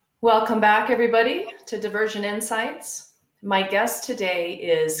Welcome back, everybody, to Diversion Insights. My guest today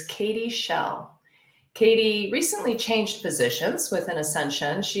is Katie Schell. Katie recently changed positions within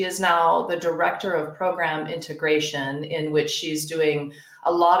Ascension. She is now the Director of Program Integration, in which she's doing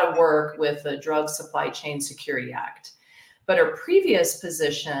a lot of work with the Drug Supply Chain Security Act. But her previous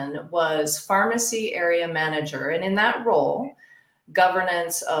position was Pharmacy Area Manager, and in that role,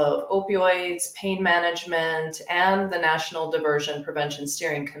 governance of opioids, pain management, and the National Diversion Prevention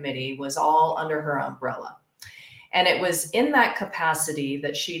Steering Committee was all under her umbrella. And it was in that capacity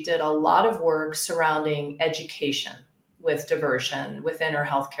that she did a lot of work surrounding education with diversion within her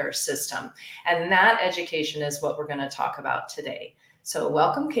healthcare system. And that education is what we're going to talk about today. So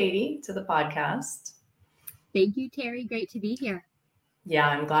welcome, Katie, to the podcast. Thank you, Terry. Great to be here. Yeah,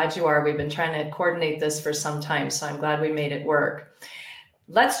 I'm glad you are. We've been trying to coordinate this for some time, so I'm glad we made it work.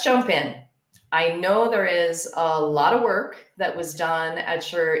 Let's jump in. I know there is a lot of work that was done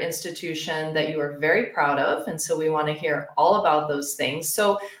at your institution that you are very proud of, and so we want to hear all about those things.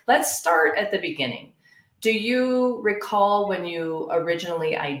 So let's start at the beginning. Do you recall when you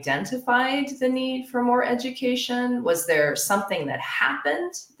originally identified the need for more education? Was there something that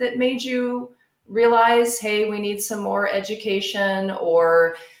happened that made you realize, hey, we need some more education?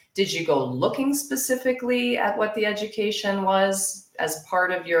 Or did you go looking specifically at what the education was as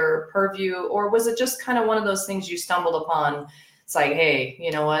part of your purview? Or was it just kind of one of those things you stumbled upon? It's like, hey,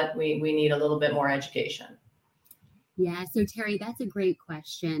 you know what? We need a little bit more education. Yeah, so Terry, that's a great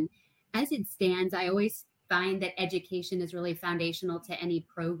question. As it stands, I always find that education is really foundational to any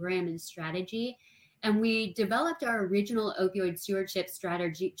program and strategy. And we developed our original opioid stewardship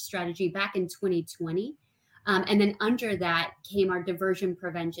strategy back in 2020. And then under that came our diversion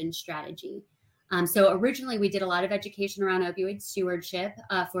prevention strategy. So originally we did a lot of education around opioid stewardship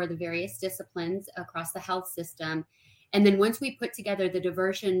for the various disciplines across the health system. And then once we put together the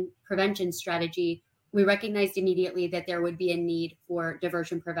diversion prevention strategy, we recognized immediately that there would be a need for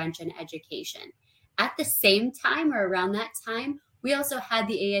diversion prevention education. At the same time, or around that time, we also had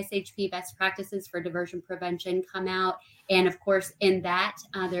the ASHP best practices for diversion prevention come out. And of course, in that,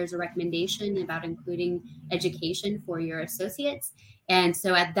 there's a recommendation about including education for your associates. And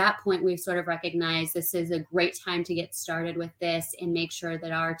so at that point, we've sort of recognized this is a great time to get started with this and make sure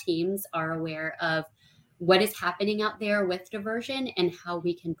that our teams are aware of what is happening out there with diversion and how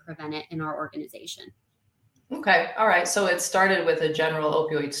we can prevent it in our organization. Okay. All right. So it started with a general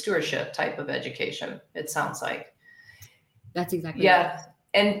opioid stewardship type of education, it sounds like. That's exactly right.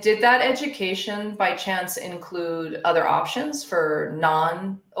 And did that education by chance include other options for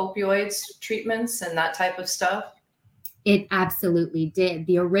non-opioids treatments and that type of stuff? It absolutely did.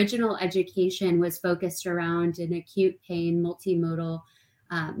 The original education was focused around an acute pain multimodal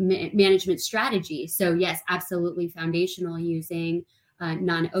management strategy. So yes, absolutely foundational, using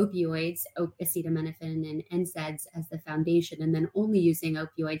non-opioids, acetaminophen and NSAIDs as the foundation, and then only using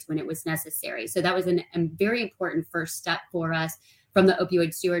opioids when it was necessary. So that was a very important first step for us from the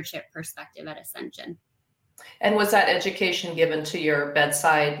opioid stewardship perspective at Ascension. And was that education given to your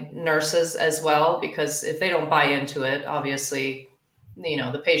bedside nurses as well? Because if they don't buy into it, obviously,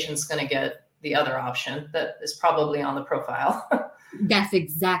 the patient's going to get the other option that is probably on the profile. That's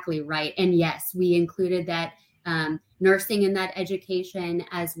exactly right. And yes, we included that nursing in that education,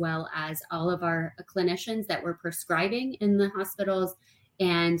 as well as all of our clinicians that were prescribing in the hospitals.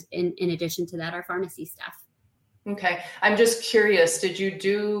 And in addition to that, our pharmacy staff. Okay. I'm just curious, did you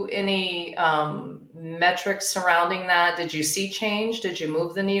do any metrics surrounding that? Did you see change? Did you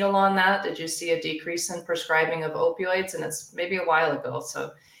move the needle on that? Did you see a decrease in prescribing of opioids? And it's maybe a while ago.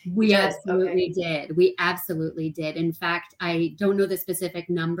 So we absolutely did. We absolutely did. In fact, I don't know the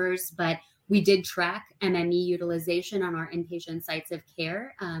specific numbers, but we did track MME utilization on our inpatient sites of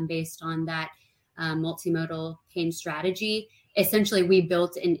care based on that multimodal pain strategy. Essentially, we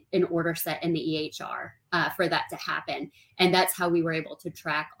built an order set in the EHR for that to happen. And that's how we were able to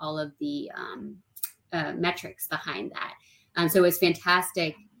track all of the metrics behind that. So it was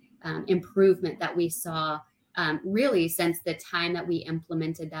fantastic improvement that we saw really since the time that we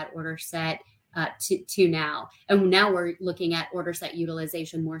implemented that order set to now. And now we're looking at order set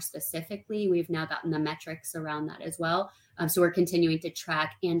utilization more specifically. We've now gotten the metrics around that as well. So we're continuing to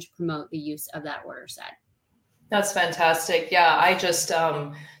track and promote the use of that order set. That's fantastic. Yeah, I just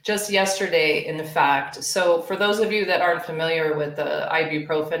yesterday, in fact, so for those of you that aren't familiar with the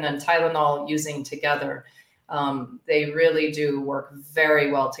ibuprofen and Tylenol using together, they really do work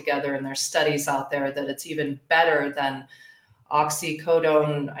very well together. And there's studies out there that it's even better than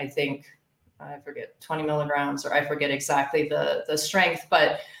oxycodone, I forget 20 milligrams, or I forget exactly the strength,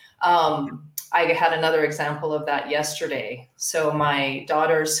 but I had another example of that yesterday. So my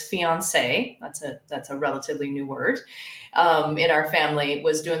daughter's fiance, that's a relatively new word, in our family,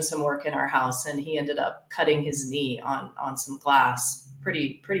 was doing some work in our house, and he ended up cutting his knee on some glass,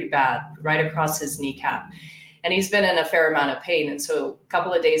 pretty bad, right across his kneecap. And he's been in a fair amount of pain. And so a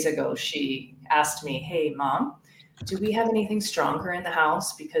couple of days ago, she asked me, "Hey, Mom, do we have anything stronger in the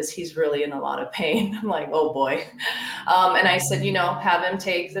house? Because he's really in a lot of pain." I'm like, oh boy. And I said, have him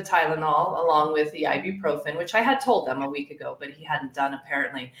take the Tylenol along with the ibuprofen, which I had told them a week ago, but he hadn't done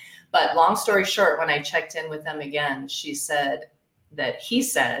apparently. But long story short, when I checked in with them again, he said that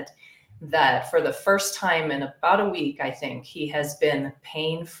for the first time in about a week, I think, he has been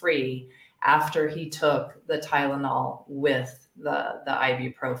pain-free after he took the Tylenol with the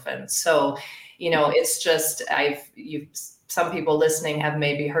ibuprofen. So, it's just, some people listening have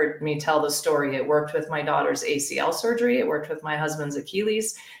maybe heard me tell the story. It worked with my daughter's ACL surgery. It worked with my husband's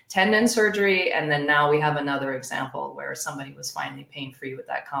Achilles tendon surgery. And then now we have another example where somebody was finally pain-free with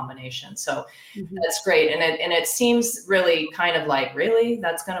that combination. So that's great. And it seems really kind of like, really,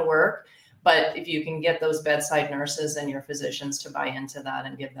 that's going to work. But if you can get those bedside nurses and your physicians to buy into that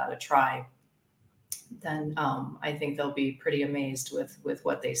and give that a try, then I think they'll be pretty amazed with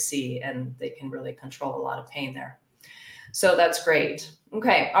what they see, and they can really control a lot of pain there. So that's great.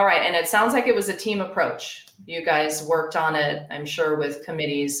 Okay. All right. And it sounds like it was a team approach. You guys worked on it, I'm sure, with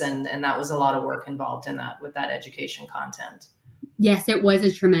committees, and that was a lot of work involved in that, with that education content. Yes, it was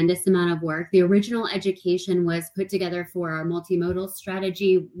a tremendous amount of work. The original education was put together for our multimodal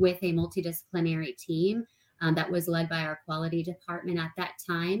strategy with a multidisciplinary team that was led by our quality department at that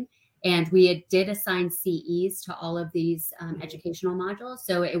time. And we did assign CEs to all of these educational modules.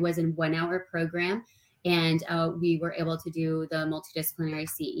 So it was a 1-hour program. And we were able to do the multidisciplinary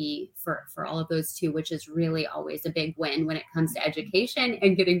CE for all of those too, which is really always a big win when it comes to education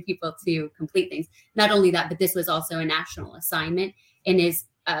and getting people to complete things. Not only that, but this was also a national assignment and is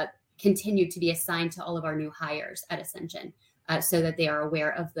continued to be assigned to all of our new hires at Ascension so that they are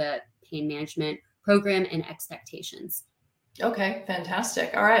aware of the pain management program and expectations. Okay,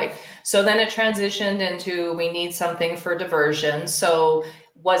 fantastic. All right. So then it transitioned into, we need something for diversion. So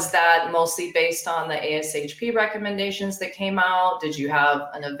was that mostly based on the ASHP recommendations that came out? Did you have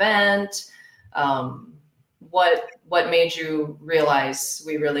an event? What made you realize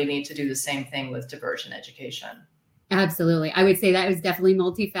we really need to do the same thing with diversion education? Absolutely. I would say that was definitely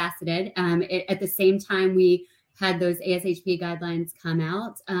multifaceted. At the same time we had those ASHP guidelines come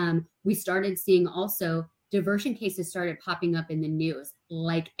out, we started seeing also diversion cases started popping up in the news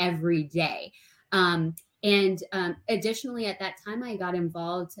like every day. And additionally, at that time, I got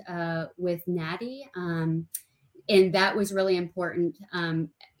involved with NATI, and that was really important,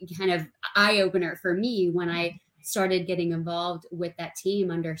 kind of eye-opener for me when I started getting involved with that team,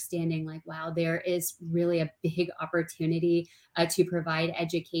 understanding like, wow, there is really a big opportunity to provide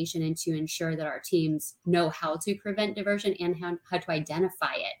education and to ensure that our teams know how to prevent diversion and how to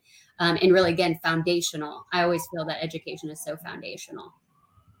identify it. And really, again, foundational. I always feel that education is so foundational.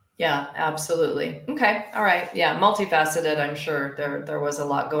 Yeah, absolutely. Okay. All right. Yeah. Multifaceted. I'm sure there was a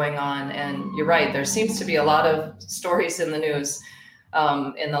lot going on, and you're right. There seems to be a lot of stories in the news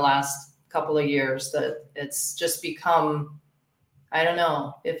in the last couple of years that it's just become, I don't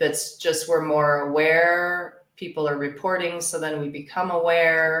know if it's just we're more aware, people are reporting, so then we become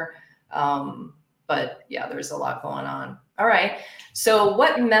aware. But yeah, there's a lot going on. All right. So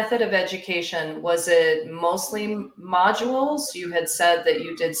what method of education? Was it mostly modules? You had said that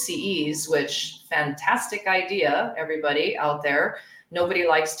you did CEs, which fantastic idea, everybody out there. Nobody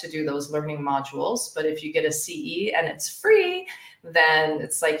likes to do those learning modules, but if you get a CE and it's free, then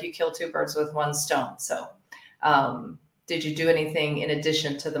it's like you kill two birds with one stone. So did you do anything in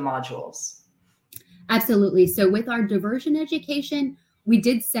addition to the modules? Absolutely. So with our diversion education, we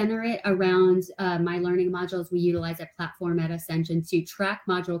did center it around My Learning Modules. We utilize a platform at Ascension to track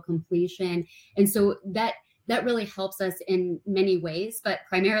module completion. And so that really helps us in many ways, but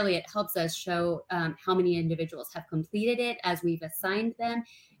primarily it helps us show how many individuals have completed it as we've assigned them.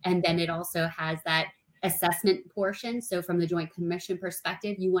 And then it also has that assessment portion. So from the Joint Commission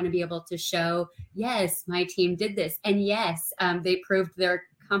perspective, you want to be able to show, yes, my team did this. And yes, they proved they're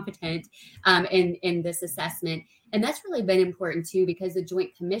competent in this assessment. And that's really been important too, because the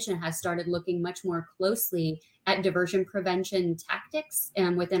Joint Commission has started looking much more closely at diversion prevention tactics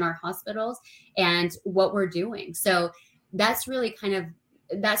within our hospitals and what we're doing. So that's really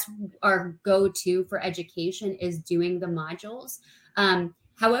that's our go-to for education, is doing the modules.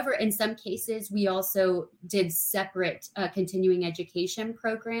 However, in some cases, we also did separate continuing education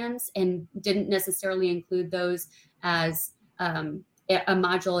programs and didn't necessarily include those as a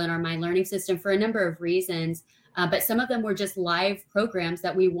module in our My Learning system for a number of reasons. But some of them were just live programs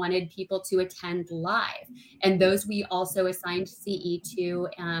that we wanted people to attend live. And those we also assigned CE to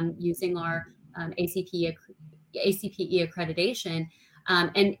using our ACPE accreditation.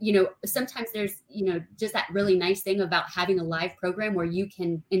 And, sometimes there's, just that really nice thing about having a live program where you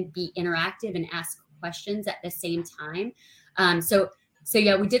can be interactive and ask questions at the same time. So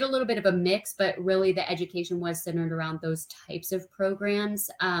yeah, we did a little bit of a mix, but really the education was centered around those types of programs,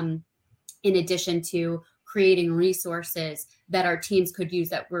 in addition to creating resources that our teams could use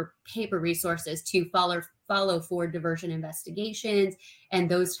that were paper resources to follow for diversion investigations and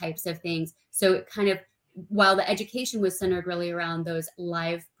those types of things. So it kind of, while the education was centered really around those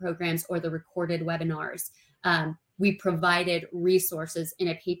live programs or the recorded webinars, we provided resources in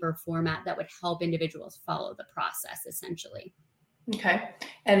a paper format that would help individuals follow the process, essentially. Okay.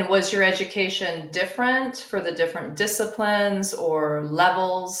 And was your education different for the different disciplines or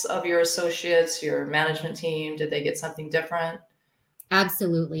levels of your associates, your management team? Did they get something different?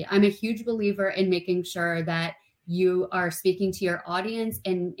 Absolutely. I'm a huge believer in making sure that you are speaking to your audience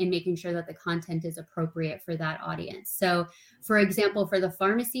and making sure that the content is appropriate for that audience. So, for example, for the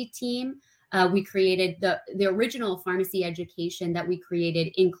pharmacy team, we created the original pharmacy education that we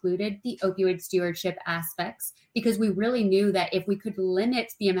created included the opioid stewardship aspects, because we really knew that if we could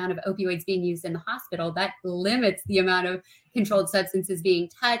limit the amount of opioids being used in the hospital, that limits the amount of controlled substances being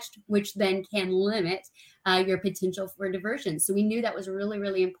touched, which then can limit your potential for diversion. So we knew that was a really,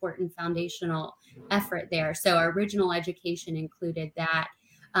 really important foundational effort there. So our original education included that.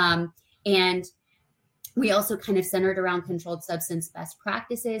 And we also kind of centered around controlled substance best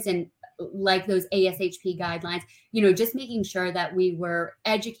practices and like those ASHP guidelines, just making sure that we were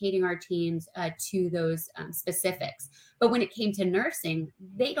educating our teams to those specifics. But when it came to nursing,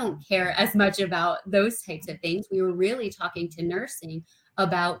 they don't care as much about those types of things. We were really talking to nursing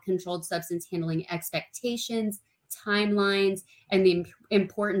about controlled substance handling expectations, timelines, and the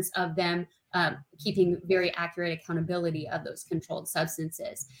importance of them keeping very accurate accountability of those controlled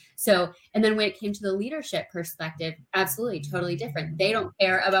substances. So, and then when it came to the leadership perspective, absolutely, totally different. They don't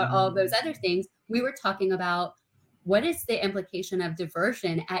care about all of those other things. We were talking about what is the implication of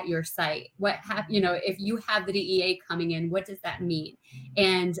diversion at your site? If you have the DEA coming in, what does that mean?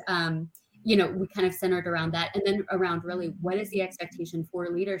 And, we kind of centered around that. And then around really, what is the expectation for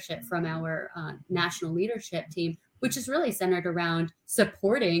leadership from our national leadership team, which is really centered around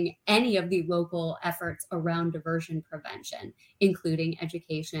supporting any of the local efforts around diversion prevention, including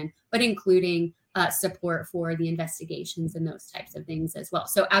education, but including support for the investigations and those types of things as well.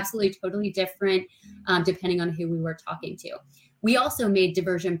 So absolutely totally different depending on who we were talking to. We also made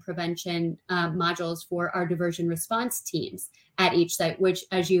diversion prevention modules for our diversion response teams at each site, which,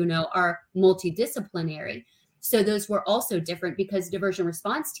 as you know, are multidisciplinary. So those were also different because diversion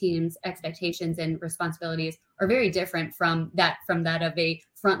response teams' expectations and responsibilities are very different from that of a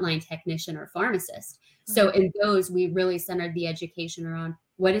frontline technician or pharmacist. So in those, we really centered the education around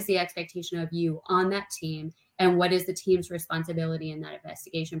what is the expectation of you on that team and what is the team's responsibility in that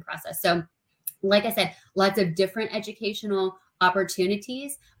investigation process. So like I said, lots of different educational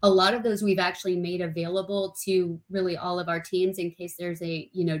opportunities. A lot of those we've actually made available to really all of our teams in case there's a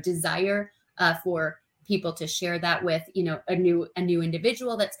desire for people to share that with a new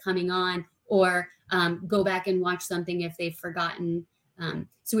individual that's coming on, or go back and watch something if they've forgotten.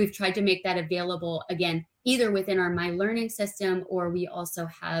 So we've tried to make that available again, either within our My Learning system, or we also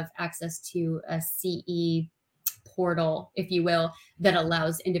have access to a CE portal, if you will, that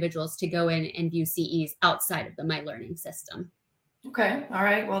allows individuals to go in and view CEs outside of the My Learning system. Okay. All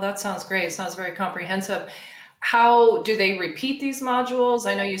right. Well, that sounds great. Sounds very comprehensive. How do they repeat these modules?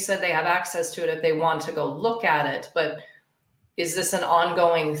 I know you said they have access to it if they want to go look at it, but is this an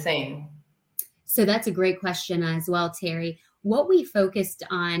ongoing thing? So that's a great question as well, Terry. What we focused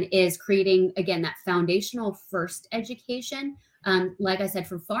on is creating, again, that foundational first education. Like I said,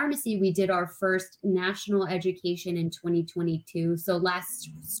 for pharmacy, we did our first national education in 2022. So last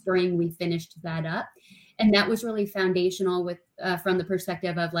spring, we finished that up. And that was really foundational with from the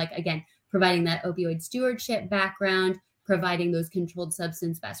perspective of, like, again, providing that opioid stewardship background, providing those controlled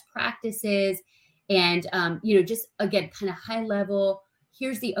substance best practices, and, just, again, kind of high level,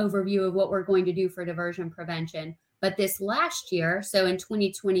 here's the overview of what we're going to do for diversion prevention. But this last year, so in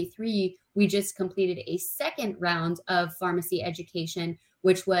 2023, we just completed a second round of pharmacy education,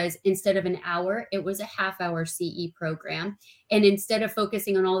 which was, instead of an hour, it was a half-hour CE program. And instead of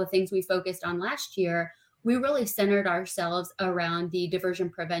focusing on all the things we focused on last year, we really centered ourselves around the diversion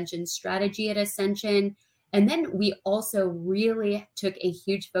prevention strategy at Ascension. And then we also really took a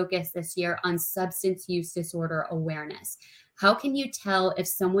huge focus this year on substance use disorder awareness. How can you tell if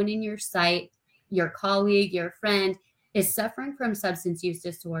someone in your site, your colleague, your friend, is suffering from substance use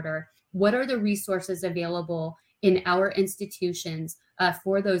disorder? What are the resources available in our institutions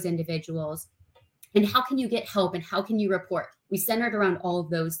for those individuals? And how can you get help, and how can you report? We centered around all of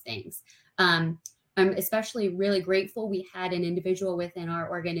those things. I'm especially really grateful we had an individual within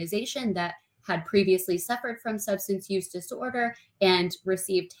our organization that had previously suffered from substance use disorder and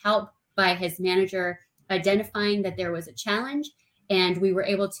received help by his manager identifying that there was a challenge. And we were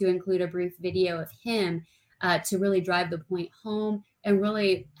able to include a brief video of him to really drive the point home and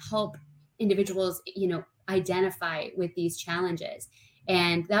really help individuals, identify with these challenges.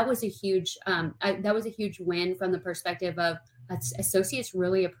 And that was a huge win from the perspective of associates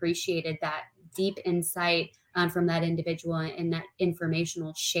really appreciated that deep insight from that individual and that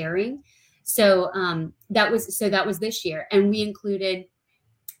informational sharing. So that was this year, and we included.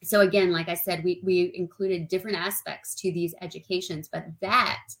 So again, like I said, we included different aspects to these educations, but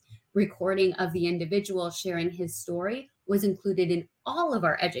that recording of the individual sharing his story was included in all of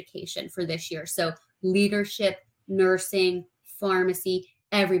our education for this year. So leadership, nursing, pharmacy,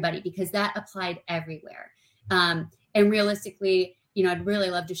 everybody, because that applied everywhere. And realistically, I'd really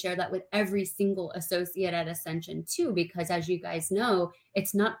love to share that with every single associate at Ascension too, because as you guys know,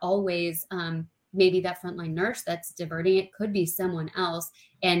 it's not always maybe that frontline nurse that's diverting. It could be someone else.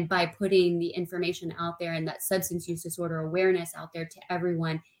 And by putting the information out there and that substance use disorder awareness out there to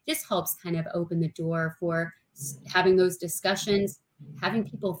everyone, just helps kind of open the door for having those discussions, having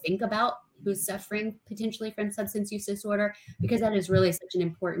people think about who's suffering potentially from substance use disorder, because that is really such an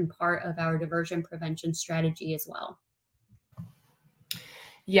important part of our diversion prevention strategy as well.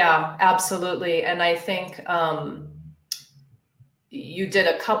 Yeah, absolutely. And I think you did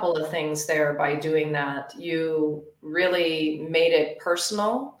a couple of things there by doing that. You really made it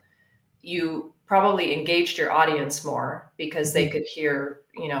personal. You probably engaged your audience more because they could hear,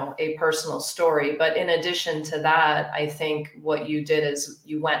 a personal story. But in addition to that, I think what you did is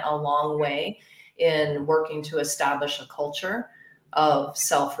you went a long way in working to establish a culture of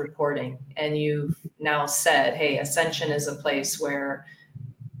self-reporting. And you've now said, hey, Ascension is a place where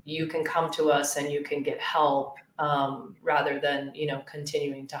you can come to us and you can get help, rather than,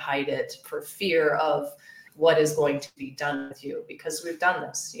 continuing to hide it for fear of what is going to be done with you, because we've done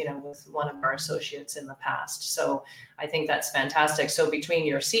this, with one of our associates in the past. So I think that's fantastic. So between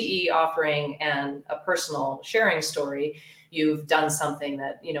your CE offering and a personal sharing story, you've done something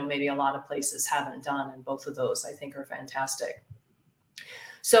that, maybe a lot of places haven't done. And both of those I think are fantastic.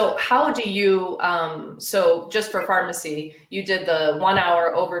 So how do you, so just for pharmacy, you did the 1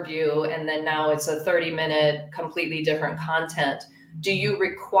 hour overview, and then now it's a 30-minute, completely different content. Do you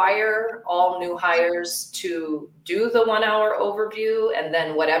require all new hires to do the 1 hour overview and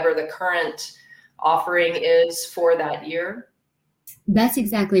then whatever the current offering is for that year? That's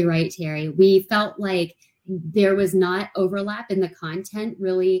exactly right, Terry. We felt like there was not overlap in the content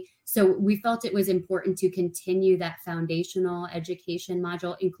really. So we felt it was important to continue that foundational education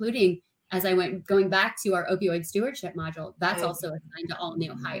module, including, as I went going back to our opioid stewardship module, that's also assigned to all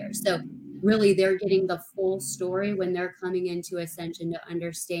new hires. So really they're getting the full story when they're coming into Ascension to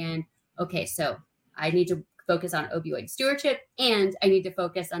understand, okay, so I need to focus on opioid stewardship and I need to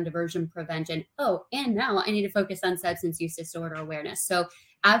focus on diversion prevention. Oh, and now I need to focus on substance use disorder awareness. So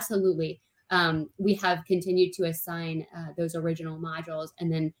absolutely. We have continued to assign those original modules, and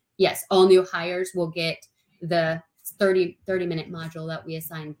then yes, all new hires will get the 30-minute module that we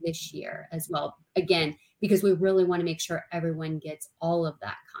assigned this year as well. Again, because we really want to make sure everyone gets all of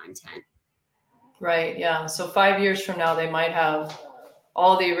that content. Right. Yeah. So 5 years from now, they might have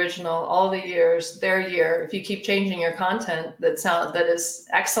all the original, all the years, their year. If you keep changing your content, that is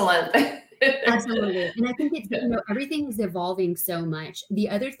excellent. Absolutely. And I think it's, everything is evolving so much. The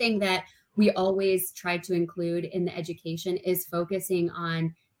other thing that we always try to include in the education is focusing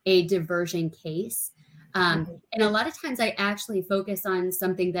on a diversion case. And a lot of times I actually focus on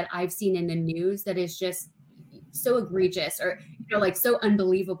something that I've seen in the news that is just so egregious or, like so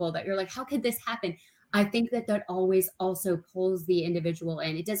unbelievable that you're like, how could this happen? I think that always also pulls the individual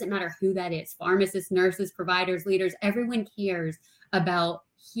in. It doesn't matter who that is, pharmacists, nurses, providers, leaders, everyone cares about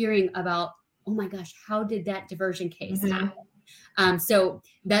hearing about, oh my gosh, how did that diversion case happen? So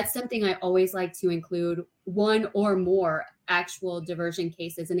that's something I always like to include, one or more actual diversion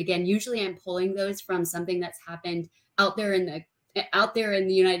cases. And again, usually I'm pulling those from something that's happened out there in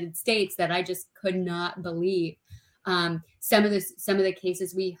the United States that I just could not believe. Some of the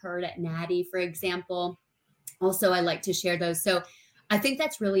cases we heard at Natty, for example, also I like to share those. So I think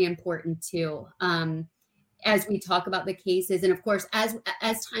that's really important too. as we talk about the cases, and of course, as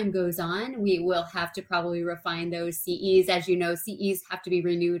time goes on, we will have to probably refine those CEs. As you know, CEs have to be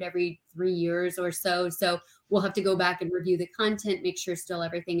renewed every 3 years or so. So we'll have to go back and review the content, make sure still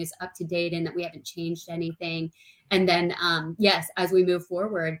everything is up to date and that we haven't changed anything. And then, yes, as we move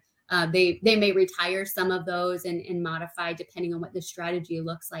forward, they may retire some of those and modify depending on what the strategy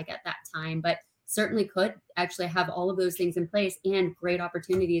looks like at that time. But certainly could actually have all of those things in place, and great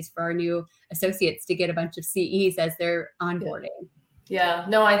opportunities for our new associates to get a bunch of CEs as they're onboarding. Yeah,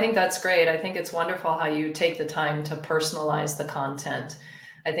 no, I think that's great. I think it's wonderful how you take the time to personalize the content.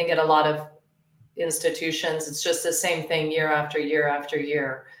 I think at a lot of institutions, it's just the same thing year after year after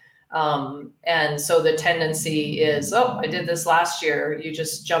year. And so the tendency is, oh, I did this last year. You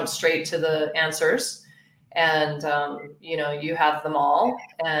just jump straight to the answers, and you have them all,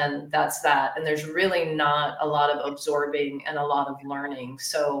 and that's that. And there's really not a lot of absorbing and a lot of learning.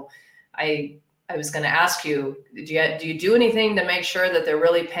 So I was going to ask you, do you do anything to make sure that they're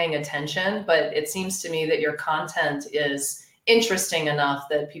really paying attention? But it seems to me that your content is interesting enough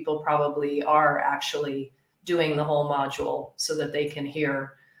that people probably are actually doing the whole module so that they can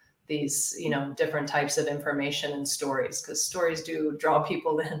hear these, different types of information and stories, because stories do draw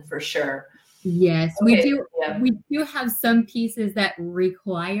people in for sure. Yes, Okay, we do. yeah. We do have some pieces that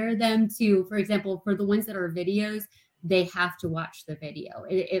require them to, for example, for the ones that are videos, they have to watch the video.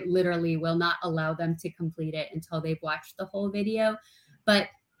 It literally will not allow them to complete it until they've watched the whole video. But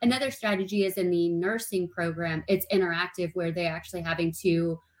another strategy is in the nursing program, it's interactive, where they're actually having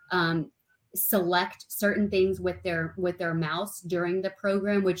to select certain things with their mouse during the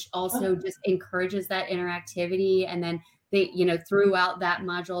program, which also just encourages that interactivity. And then they, throughout that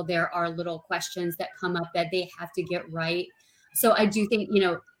module, there are little questions that come up that they have to get right. So I do think,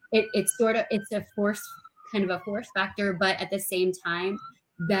 it's a kind of a force factor, but at the same time,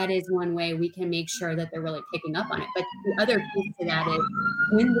 that is one way we can make sure that they're really picking up on it. But the other piece to that is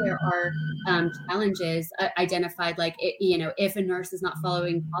when there are challenges identified, like, if a nurse is not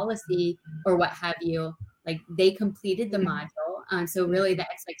following policy or what have you, like, they completed the module. So really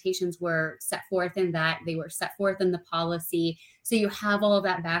the expectations were set forth in that, they were set forth in the policy. So you have all of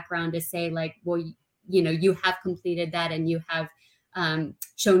that background to say, like, well, you have completed that, and you have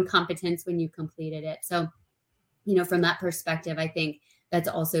shown competence when you completed it. So, from that perspective, I think that's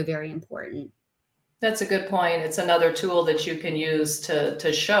also very important. That's a good point. It's another tool that you can use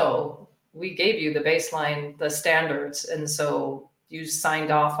to show, we gave you the baseline, the standards, and so you signed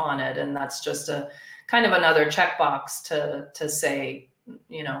off on it. And that's just a kind of another checkbox to say,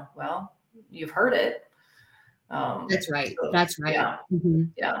 well, you've heard it. That's right. So, That's right. Yeah. Mm-hmm.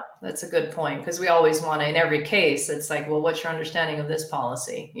 Yeah, that's a good point, because we always want to, in every case, it's like, well, what's your understanding of this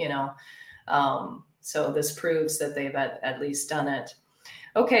policy? So this proves that they've at least done it.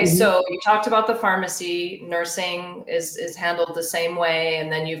 Okay, Mm-hmm. so you talked about the pharmacy. Nursing is handled the same way,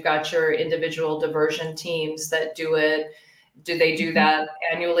 and then you've got your individual diversion teams that do it. Do they do that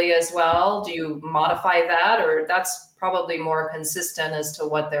annually as well? Do you modify that, or that's probably more consistent as to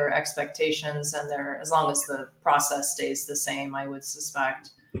what their expectations and as long as the process stays the same, I would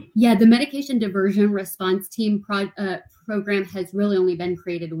suspect. Yeah, the medication diversion response team program has really only been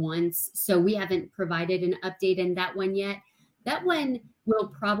created once, so we haven't provided an update in that one yet. That one will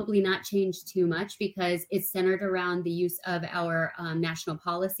probably not change too much because it's centered around the use of our national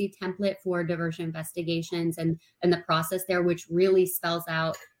policy template for diversion investigations and the process there, which really spells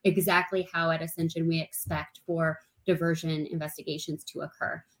out exactly how at Ascension we expect for diversion investigations to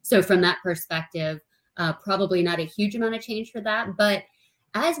occur. So from that perspective, probably not a huge amount of change for that. But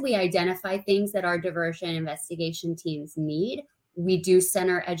as we identify things that our diversion investigation teams need, we do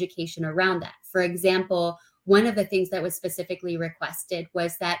center education around that. For example, one of the things that was specifically requested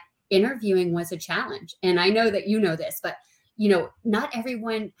was that interviewing was a challenge. And I know that you know this, but not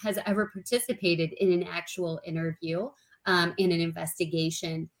everyone has ever participated in an actual interview in an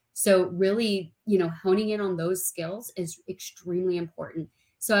investigation. So really, honing in on those skills is extremely important.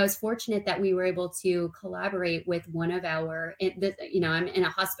 So I was fortunate that we were able to collaborate with one of our, I'm in a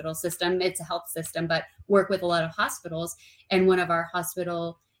hospital system, it's a health system, but work with a lot of hospitals. And one of our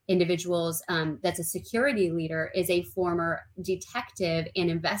hospital individuals that's a security leader is a former detective and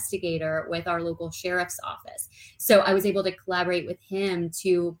investigator with our local sheriff's office. So I was able to collaborate with him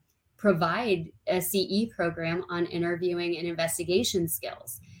to provide a CE program on interviewing and investigation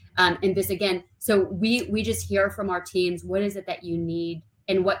skills. And this again, so we just hear from our teams, what is it that you need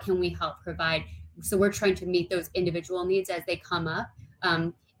and what can we help provide? So we're trying to meet those individual needs as they come up.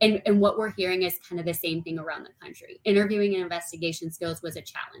 And what we're hearing is kind of the same thing around the country. Interviewing and investigation skills was a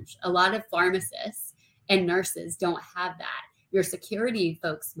challenge. A lot of pharmacists and nurses don't have that. your security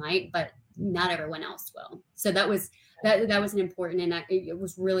folks might, but not everyone else will. So that was an important, and I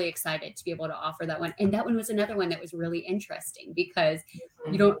was really excited to be able to offer that one. And that one was another one that was really interesting because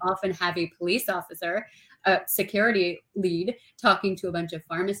you don't often have a police officer, a security lead talking to a bunch of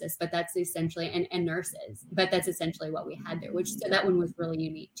pharmacists, but that's essentially, and nurses, but that's essentially what we had there, so that one was really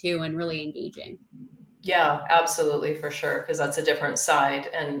unique too and really engaging. Yeah, absolutely, for sure, because that's a different side,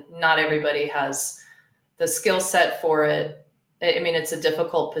 and not everybody has the skill set for it. I mean, it's a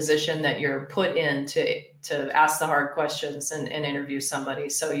difficult position that you're put in to ask the hard questions and interview somebody.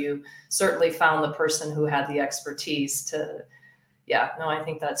 So you certainly found the person who had the expertise to, yeah, no, I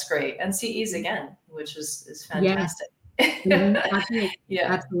think that's great. And CEs again, which is fantastic. Yeah. Absolutely.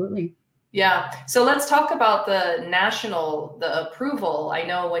 Yeah. Absolutely. Yeah. So let's talk about the approval. I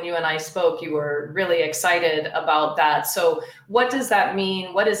know when you and I spoke, you were really excited about that. So what does that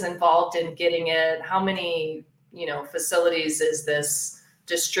mean? What is involved in getting it? How many, facilities is this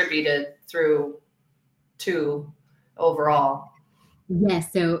distributed through to overall?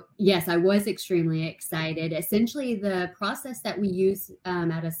 Yes. So yes, I was extremely excited. Essentially, the process that we use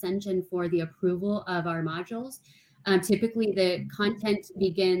at Ascension for the approval of our modules, typically the content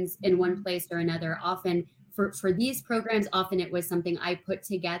begins in one place or another. Often for these programs, often it was something I put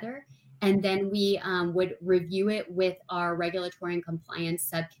together, and then we would review it with our regulatory and compliance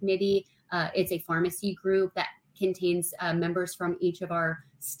subcommittee. It's a pharmacy group that contains members from each of our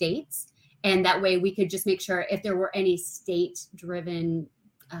states. And that way we could just make sure if there were any state-driven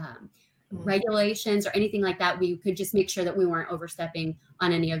regulations or anything like that, we could just make sure that we weren't overstepping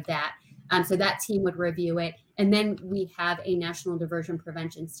on any of that. So that team would review it. And then we have a National Diversion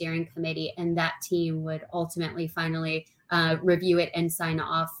Prevention Steering Committee, and that team would ultimately finally review it and sign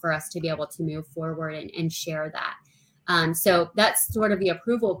off for us to be able to move forward and share that. So that's sort of the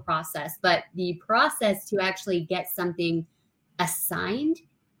approval process. But the process to actually get something assigned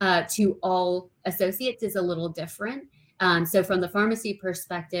to all associates is a little different. So from the pharmacy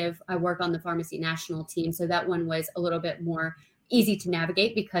perspective, I work on the pharmacy national team. So that one was a little bit more easy to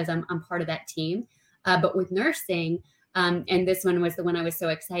navigate because I'm part of that team. But with nursing, and this one was the one I was so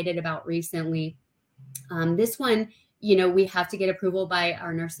excited about recently. This one, we have to get approval by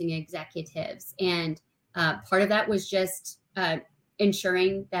our nursing executives. And part of that was just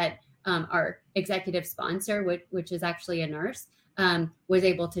ensuring that our executive sponsor, which is actually a nurse, was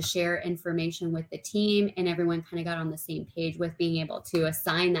able to share information with the team, and everyone kind of got on the same page with being able to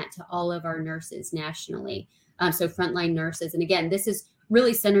assign that to all of our nurses nationally. So frontline nurses. And again, this is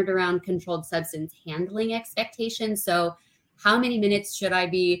really centered around controlled substance handling expectations. So how many minutes should I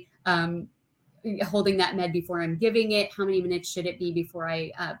be holding that med before I'm giving it? How many minutes should it be before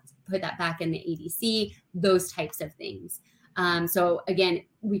I put that back in the ADC? Those types of things. So again,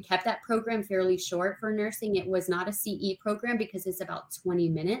 we kept that program fairly short for nursing. It was not a CE program because it's about 20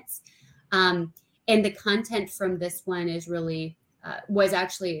 minutes. And the content from this one is really, was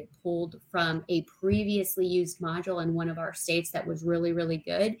actually pulled from a previously used module in one of our states that was really, really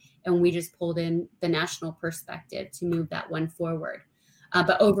good. And we just pulled in the national perspective to move that one forward.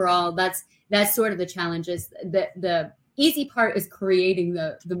 But overall, that's sort of the challenges. The easy part is creating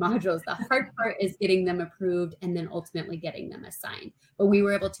the modules. The hard part is getting them approved and then ultimately getting them assigned. But we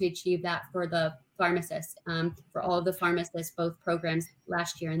were able to achieve that for the pharmacists, for all of the pharmacists, both programs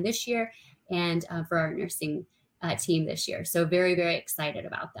last year and this year, and for our nursing team this year. So very, very excited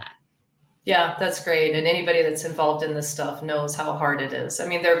about that. Yeah, that's great. And anybody that's involved in this stuff knows how hard it is. I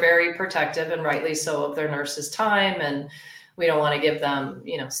mean, they're very protective, and rightly so, of their nurses' time, and we don't want to give them,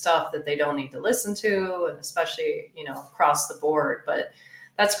 stuff that they don't need to listen to, and especially, across the board. But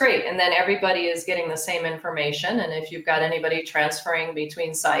that's great. And then everybody is getting the same information. And if you've got anybody transferring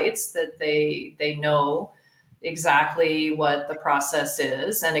between sites, that they know exactly what the process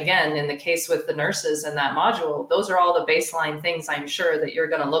is. And again, in the case with the nurses in that module, those are all the baseline things I'm sure that you're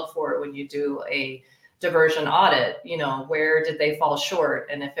going to look for when you do a diversion audit. Where did they fall short?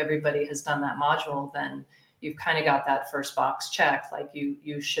 And if everybody has done that module, then you've kind of got that first box checked, like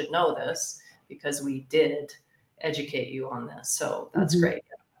you should know this because we did educate you on this. So that's great.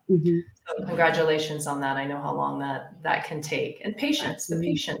 So congratulations on that. I know how long that can take, and patience, the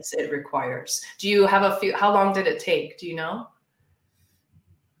patience it requires. Do you have how long did it take? Do you know?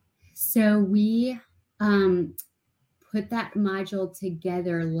 So we put that module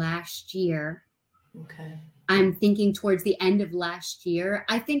together last year. Okay. I'm thinking towards the end of last year.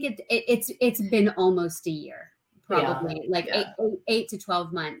 I think it's been almost a year, probably eight to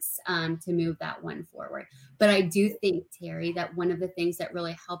 12 months to move that one forward. But I do think, Terry, that one of the things that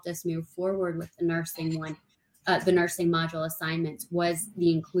really helped us move forward with the nursing one, the nursing module assignments, was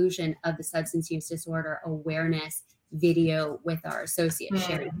the inclusion of the substance use disorder awareness video with our associate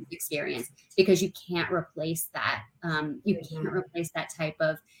sharing his experience, because you can't replace that. You can't replace that type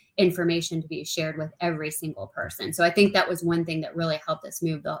of information to be shared with every single person. So I think that was one thing that really helped us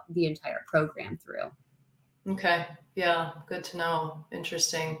move the entire program through. Okay. Yeah. Good to know.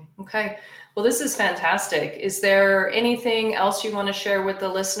 Interesting. Okay. Well, this is fantastic. Is there anything else you want to share with the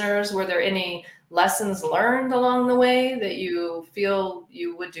listeners? Were there any lessons learned along the way that you feel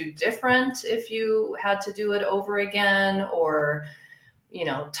you would do different if you had to do it over again? Or,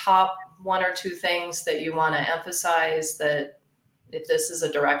 top one or two things that you want to emphasize, that if this is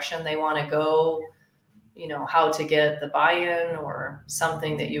a direction they want to go, how to get the buy-in, or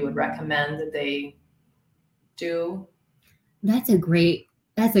something that you would recommend that they do? That's a great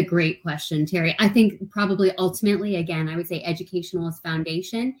question, Terry. I think probably ultimately, again, I would say educational is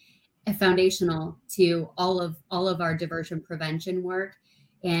foundational to all of our diversion prevention work.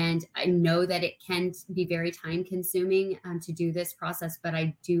 And I know that it can be very time consuming to do this process, but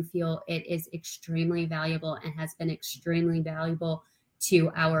I do feel it is extremely valuable and has been extremely valuable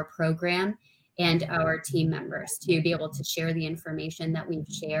to our program and our team members to be able to share the information that we've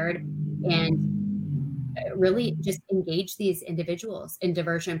shared and really just engage these individuals in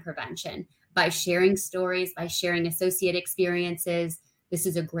diversion prevention by sharing stories, by sharing associate experiences. This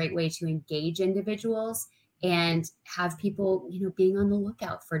is a great way to engage individuals and have people, being on the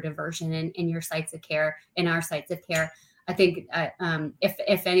lookout for diversion in your sites of care, in our sites of care. I think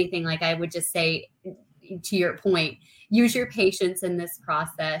if anything, like I would just say, to your point, use your patience in this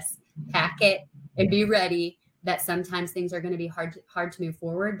process, pack it and be ready that sometimes things are going to be hard to move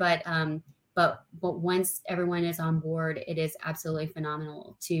forward. But once everyone is on board, it is absolutely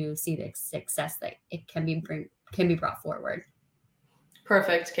phenomenal to see the success that it can be brought forward.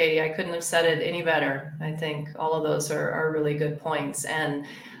 Perfect, Katie. I couldn't have said it any better. I think all of those are really good points. And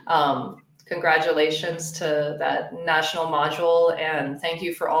congratulations to that national module. And thank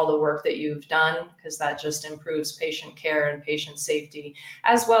you for all the work that you've done, because that just improves patient care and patient safety,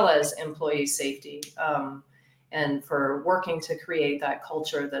 as well as employee safety. And for working to create that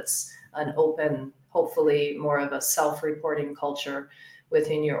culture that's an open, hopefully more of a self-reporting culture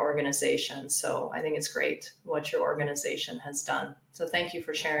within your organization. So I think it's great what your organization has done. So thank you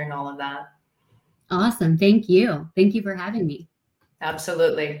for sharing all of that. Awesome. Thank you. Thank you for having me.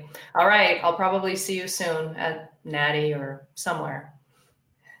 Absolutely. All right. I'll probably see you soon at Natty or somewhere.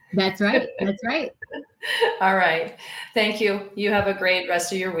 That's right. That's right. All right. Thank you. You have a great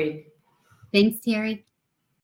rest of your week. Thanks, Terry.